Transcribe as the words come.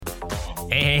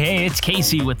Hey, it's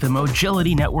Casey with the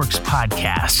Mogility Networks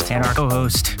podcast and our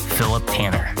co-host, Philip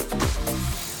Tanner.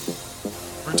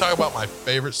 We're talking about my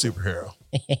favorite superhero.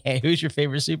 Who's your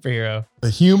favorite superhero? The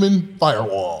Human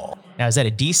Firewall. Now, is that a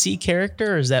DC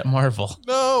character or is that Marvel?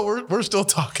 No, we're still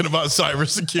talking about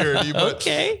cybersecurity, but,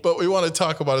 okay. But we want to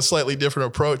talk about a slightly different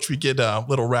approach. We get a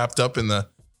little wrapped up in the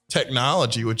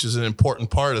technology, which is an important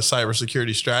part of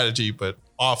cybersecurity strategy, but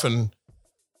often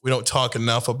we don't talk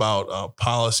enough about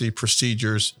policy,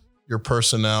 procedures, your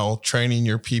personnel, training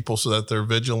your people so that they're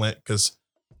vigilant. Because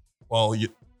the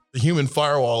human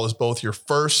firewall is both your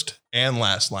first and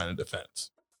last line of defense.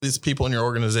 These people in your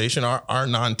organization are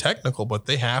non-technical, but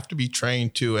they have to be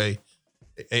trained to a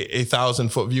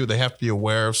 1,000-foot view. They have to be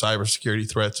aware of cybersecurity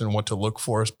threats and what to look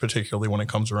for, particularly when it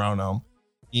comes around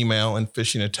email and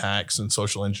phishing attacks and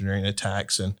social engineering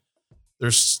attacks. And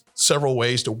there's several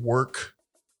ways to work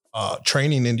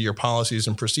training into your policies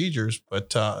and procedures,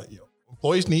 but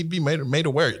employees need to be made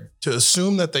aware. To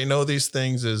assume that they know these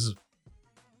things is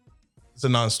a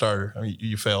non-starter. I mean,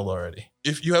 you failed already.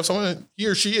 If you have someone, he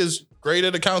or she is great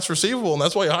at accounts receivable, and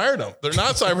that's why you hired them. They're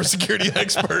not cybersecurity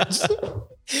experts.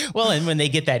 Well, and when they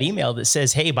get that email that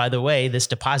says, hey, by the way, this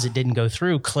deposit didn't go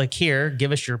through, click here,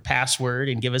 give us your password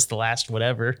and give us the last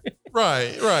whatever.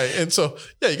 Right. And so,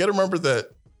 you got to remember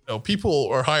that people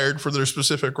are hired for their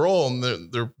specific role and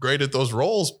they're great at those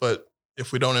roles. But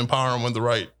if we don't empower them with the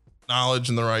right knowledge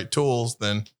and the right tools,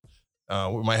 then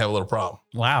we might have a little problem.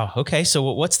 Wow. Okay.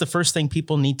 So what's the first thing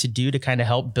people need to do to kind of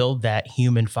help build that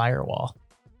human firewall?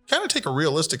 Kind of take a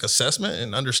realistic assessment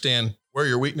and understand where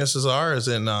your weaknesses are, as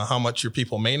in how much your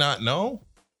people may not know.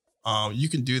 You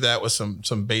can do that with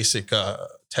some basic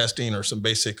testing or some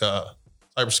basic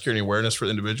cybersecurity awareness for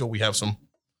the individual. We have some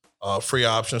free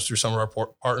options through some of our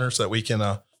partners that we can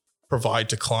provide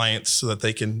to clients so that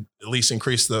they can at least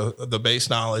increase the base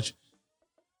knowledge.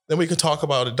 Then we can talk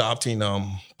about adopting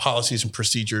policies and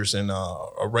procedures in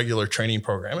a regular training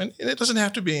program. And it doesn't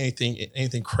have to be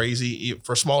anything crazy.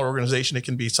 For a smaller organization, it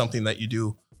can be something that you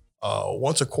do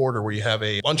once a quarter where you have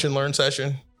a lunch and learn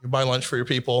session. You buy lunch for your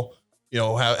people,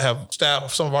 have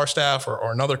staff, some of our staff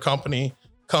or another company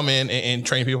come in and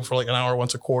train people for like an hour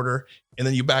once a quarter. And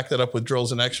then you back that up with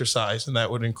drills and exercise. And that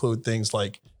would include things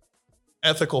like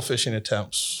ethical phishing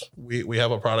attempts. We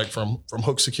have a product from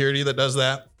Hook Security that does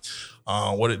that.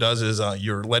 What it does is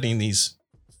you're letting these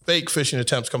fake phishing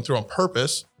attempts come through on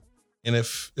purpose. And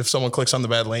if someone clicks on the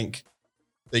bad link,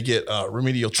 they get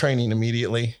remedial training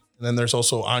immediately. And then there's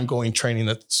also ongoing training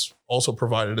that's also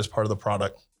provided as part of the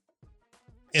product.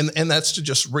 And that's to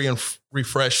just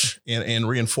refresh and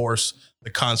reinforce the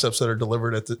concepts that are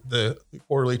delivered at the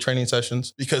quarterly training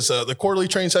sessions, because the quarterly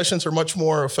training sessions are much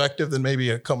more effective than maybe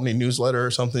a company newsletter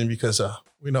or something, because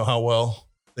we know how well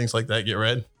things like that get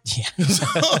read. Yeah.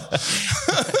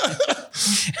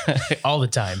 All the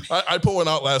time. I put one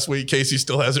out last week. Casey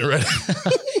still hasn't read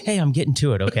it. Hey, I'm getting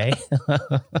to it. Okay.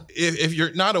 If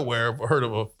you're not aware or heard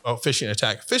of a phishing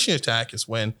attack is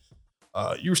when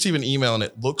you receive an email and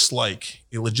it looks like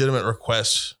a legitimate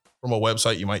request from a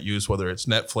website you might use, whether it's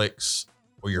Netflix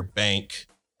or your bank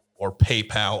or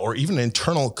PayPal or even an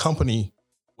internal company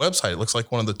website. It looks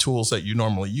like one of the tools that you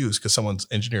normally use because someone's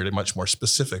engineered a much more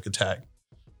specific attack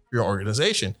for your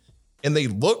organization. And they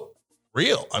look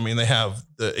real. I mean, they have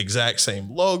the exact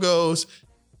same logos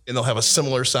and they'll have a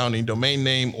similar sounding domain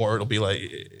name, or it'll be like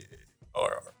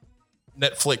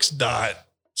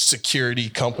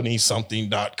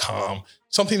Netflix.securitycompany.com,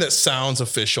 something that sounds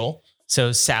official.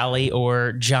 So Sally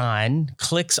or John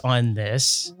clicks on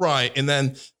this. Right. And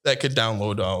then that could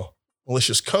download a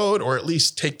malicious code, or at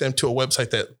least take them to a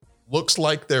website that looks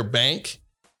like their bank.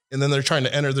 And then they're trying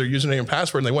to enter their username and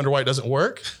password and they wonder why it doesn't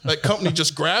work. That company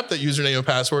just grabbed that username and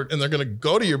password and they're going to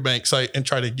go to your bank site and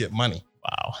try to get money.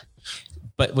 Wow.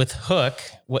 But with Hook,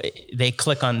 they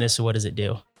click on this. What does it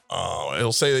do?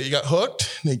 It'll say that you got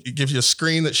hooked. It gives you a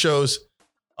screen that shows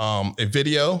a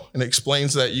video and it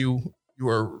explains that you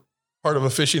are part of a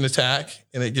phishing attack,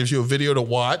 and it gives you a video to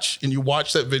watch, and you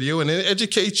watch that video and it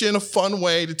educates you in a fun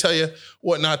way to tell you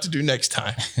what not to do next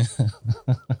time.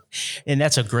 And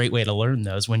that's a great way to learn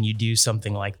those when you do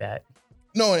something like that.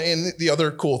 No, and the other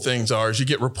cool things are, is you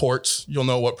get reports. You'll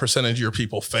know what percentage of your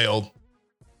people failed,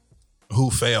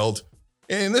 who failed.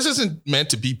 And this isn't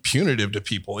meant to be punitive to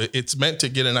people. It's meant to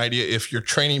get an idea if your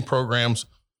training programs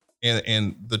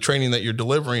and the training that you're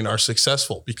delivering are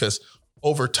successful, because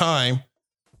over time,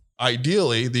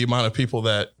 ideally, the amount of people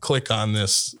that click on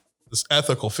this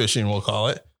ethical phishing, we'll call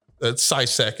it, that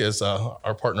CySec, as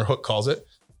our partner Hook calls it,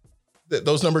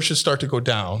 those numbers should start to go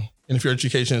down. And if your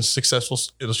education is successful,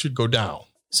 it should go down.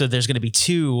 So there's going to be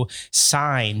 2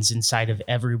 signs inside of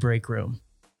every break room.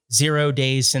 0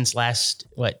 days since last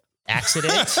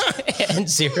accident and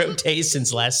 0 days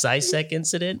since last SciSec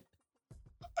incident.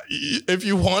 If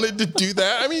you wanted to do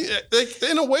that, I mean, like,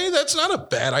 in a way, that's not a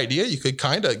bad idea. You could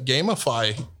kind of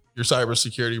gamify your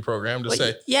cybersecurity program to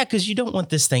say, yeah, because you don't want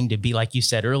this thing to be like you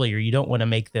said earlier. You don't want to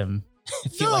make them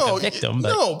feel like a victim.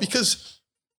 No, because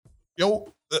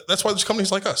that's why there's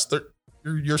companies like us.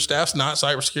 Your staff's not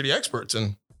cybersecurity experts,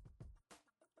 and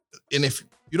if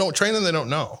you don't train them, they don't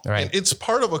know. Right. And it's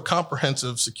part of a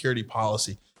comprehensive security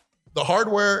policy. The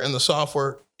hardware and the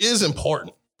software is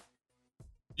important.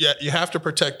 Yeah, you have to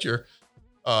protect your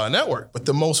network. But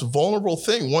the most vulnerable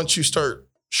thing, once you start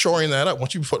shoring that up,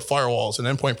 once you put firewalls and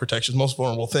endpoint protections, most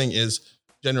vulnerable thing is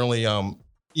generally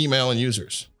email and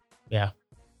users. Yeah.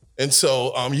 And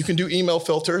so you can do email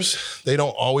filters. They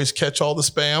don't always catch all the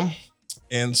spam.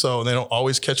 And so they don't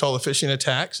always catch all the phishing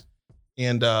attacks.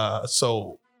 And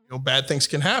so bad things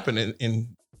can happen.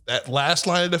 In that last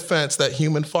line of defense, that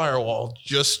human firewall,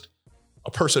 just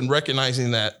a person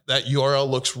recognizing that URL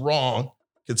looks wrong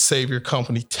could save your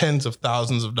company tens of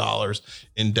thousands of dollars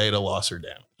in data loss or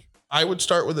damage. I would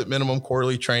start with at minimum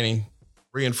quarterly training,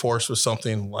 reinforced with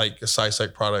something like a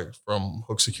SciSec product from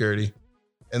Hook Security.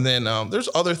 And then there's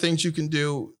other things you can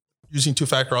do using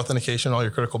two-factor authentication, all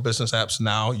your critical business apps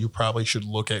now. You probably should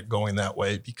look at going that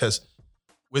way, because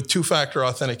with two-factor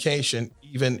authentication,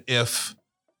 even if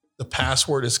the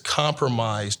password is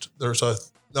compromised, there's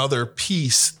another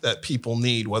piece that people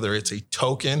need, whether it's a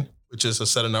token, which is a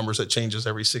set of numbers that changes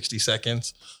every 60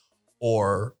 seconds,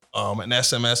 or an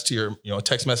SMS to your, a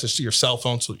text message to your cell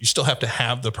phone. So you still have to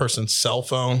have the person's cell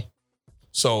phone.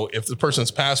 So if the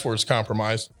person's password is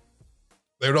compromised,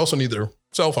 they would also need their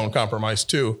cell phone compromised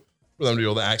too, for them to be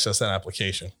able to access that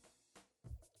application.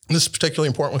 And this is particularly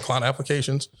important with cloud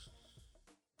applications,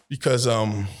 because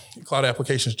cloud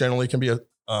applications generally can be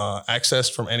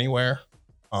accessed from anywhere,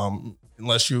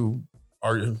 unless you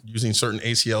are using certain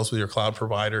ACLs with your cloud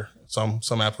provider.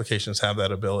 Some applications have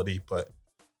that ability, but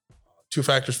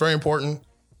two-factor is very important.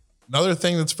 Another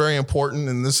thing that's very important,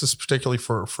 and this is particularly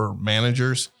for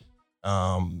managers,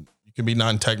 you can be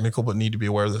non-technical, but need to be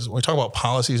aware of this. When we talk about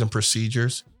policies and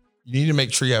procedures, you need to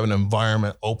make sure you have an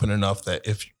environment open enough that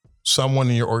if someone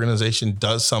in your organization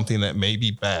does something that may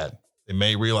be bad, they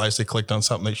may realize they clicked on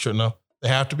something they shouldn't have, they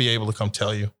have to be able to come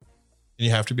tell you, and you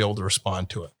have to be able to respond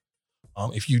to it.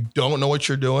 If you don't know what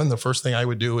you're doing, the first thing I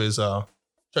would do is shut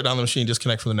down the machine,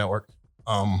 disconnect from the network,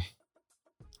 and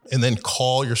then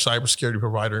call your cybersecurity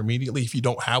provider immediately. If you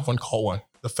don't have one, call one.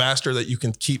 The faster that you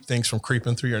can keep things from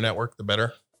creeping through your network, the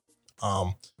better.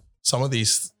 Some of the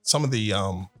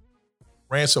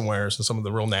ransomwares and some of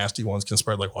the real nasty ones can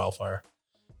spread like wildfire.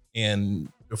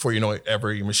 And before you know it,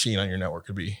 every machine on your network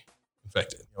could be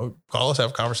infected. Call us,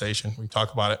 have a conversation. We can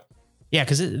talk about it. Yeah,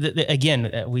 because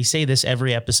again, we say this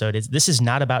every episode. This is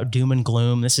not about doom and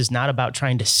gloom. This is not about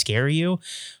trying to scare you.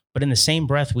 But in the same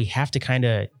breath, we have to kind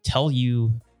of tell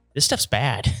you this stuff's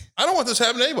bad. I don't want this to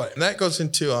happen to anybody. And that goes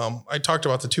into, I talked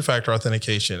about the two-factor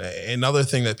authentication. Another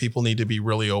thing that people need to be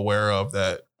really aware of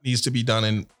that needs to be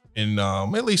done in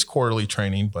at least quarterly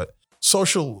training, but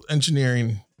social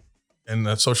engineering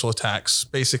and social attacks,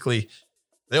 basically,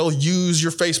 they'll use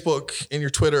your Facebook and your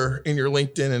Twitter and your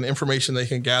LinkedIn and information they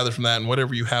can gather from that and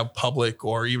whatever you have public,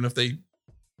 or even if they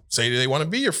say they want to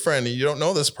be your friend and you don't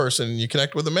know this person and you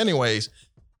connect with them anyways,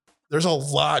 there's a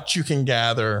lot you can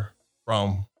gather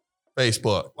from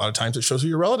Facebook. A lot of times it shows who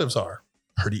your relatives are.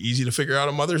 Pretty easy to figure out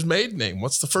a mother's maiden name.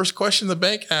 What's the first question the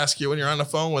bank asks you when you're on the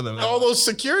phone with them? All those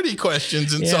security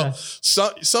questions. And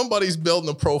so somebody's building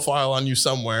a profile on you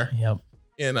somewhere. Yep.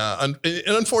 And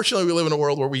unfortunately, we live in a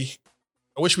world where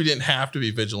I wish we didn't have to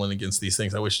be vigilant against these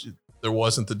things. I wish there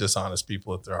wasn't the dishonest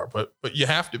people that there are, but you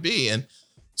have to be. And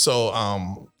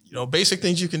so, basic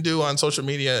things you can do on social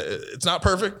media. It's not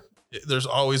perfect. There's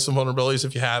always some vulnerabilities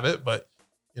if you have it, but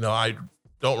I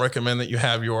don't recommend that you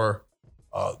have your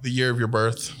the year of your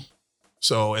birth.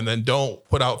 So, and then don't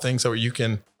put out things where you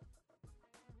can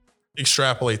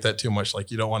extrapolate that too much.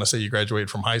 Like you don't want to say you graduated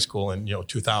from high school in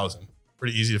 2000.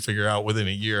 Pretty easy to figure out within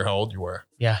a year how old you were.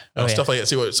 Yeah. Stuff like that.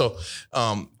 So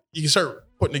you can start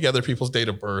putting together people's date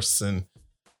of births, and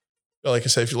like I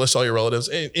said, if you list all your relatives,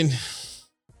 and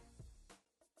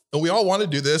we all want to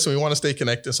do this and we want to stay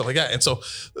connected and stuff like that. And so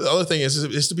the other thing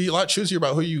is to be a lot choosier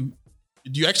about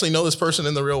do you actually know this person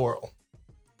in the real world?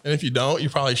 And if you don't, you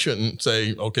probably shouldn't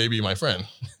say, okay, be my friend.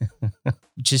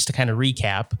 Just to kind of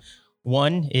recap,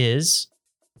 1 is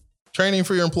training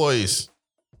for your employees.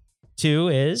 2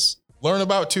 is learn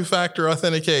about two-factor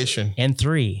authentication. And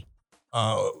 3,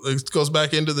 it goes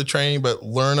back into the training, but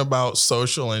learn about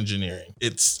social engineering.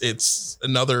 It's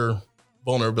another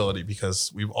vulnerability,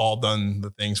 because we've all done the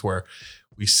things where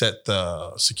we set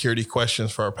the security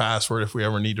questions for our password if we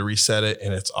ever need to reset it,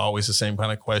 and it's always the same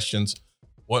kind of questions.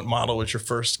 What model was your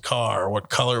first car? What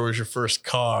color was your first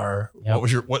car?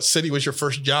 Yep. What city was your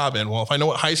first job in? Well, if I know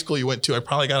what high school you went to, I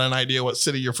probably got an idea what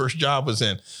city your first job was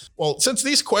in. Well, since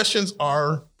these questions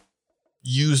are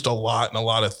used a lot in a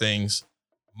lot of things,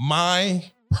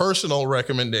 my personal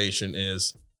recommendation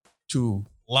is to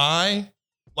lie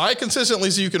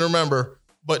consistently so you can remember,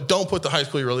 but don't put the high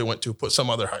school you really went to, put some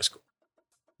other high school.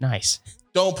 Nice.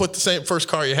 Don't put the same first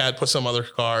car you had, put some other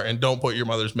car, and don't put your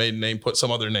mother's maiden name, put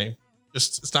some other name.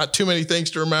 It's not too many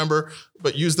things to remember,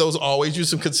 but use those always.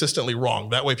 Use them consistently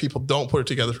wrong. That way people don't put it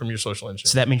together from your social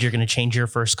engineering. So that means you're going to change your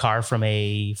first car from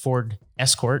a Ford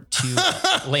Escort to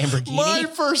Lamborghini? My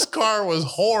first car was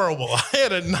horrible. I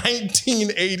had a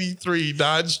 1983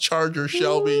 Dodge Charger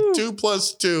Shelby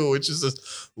 2+2, which is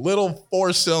this little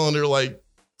 4-cylinder, like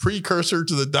precursor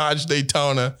to the Dodge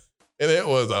Daytona. And it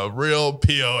was a real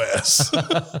POS.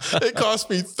 It cost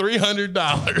me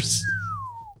 $300.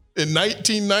 In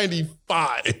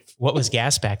 1995. What was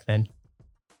gas back then?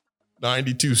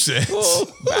 92 cents.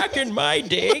 Oh, back in my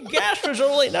day, gas was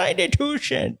only 92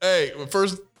 cents. Hey, when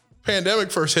pandemic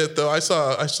first hit, though, I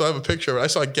still have a picture of it. I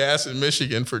saw gas in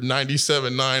Michigan for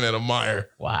 97.9 at a Meijer.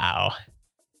 Wow.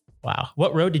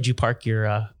 What road did you park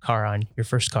your car on, your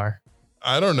first car?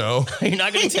 I don't know. You're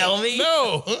not going to tell me?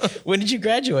 No. When did you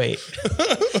graduate?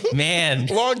 Man.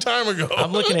 Long time ago.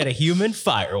 I'm looking at a human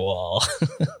firewall.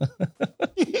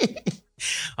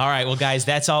 All right. Well, guys,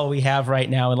 that's all we have right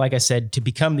now. And like I said, to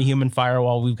become the human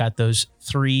firewall, we've got those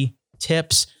 3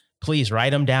 tips. Please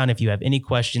write them down. If you have any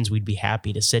questions, we'd be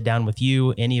happy to sit down with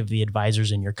you, any of the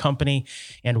advisors in your company,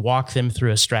 and walk them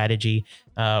through a strategy.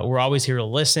 We're always here to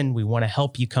listen. We want to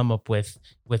help you come up with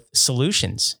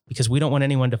solutions, because we don't want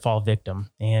anyone to fall victim.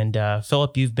 And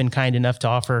Philip, you've been kind enough to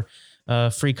offer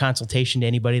a free consultation to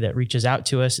anybody that reaches out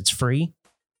to us. It's free.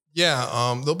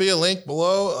 Yeah. There'll be a link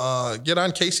below. Get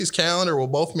on Casey's calendar. We'll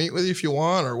both meet with you if you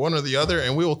want, or one or the other.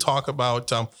 And we will talk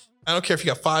about, I don't care if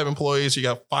you got 5 employees, you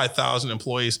got 5,000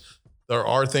 employees. There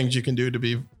are things you can do to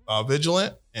be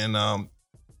vigilant. And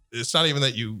it's not even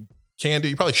that you can do,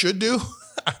 you probably should do.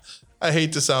 I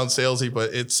hate to sound salesy,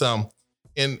 but it's,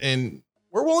 and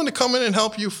we're willing to come in and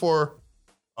help you for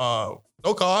no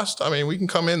cost. I mean, we can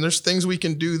come in, there's things we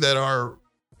can do that are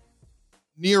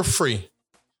near free,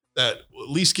 that will at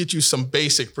least get you some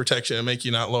basic protection and make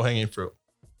you not low hanging fruit.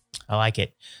 I like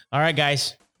it. All right,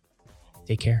 guys,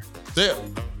 take care. See ya.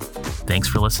 Thanks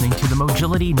for listening to the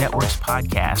Mogility Networks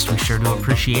podcast. We sure do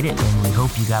appreciate it, and we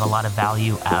hope you got a lot of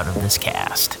value out of this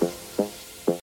cast.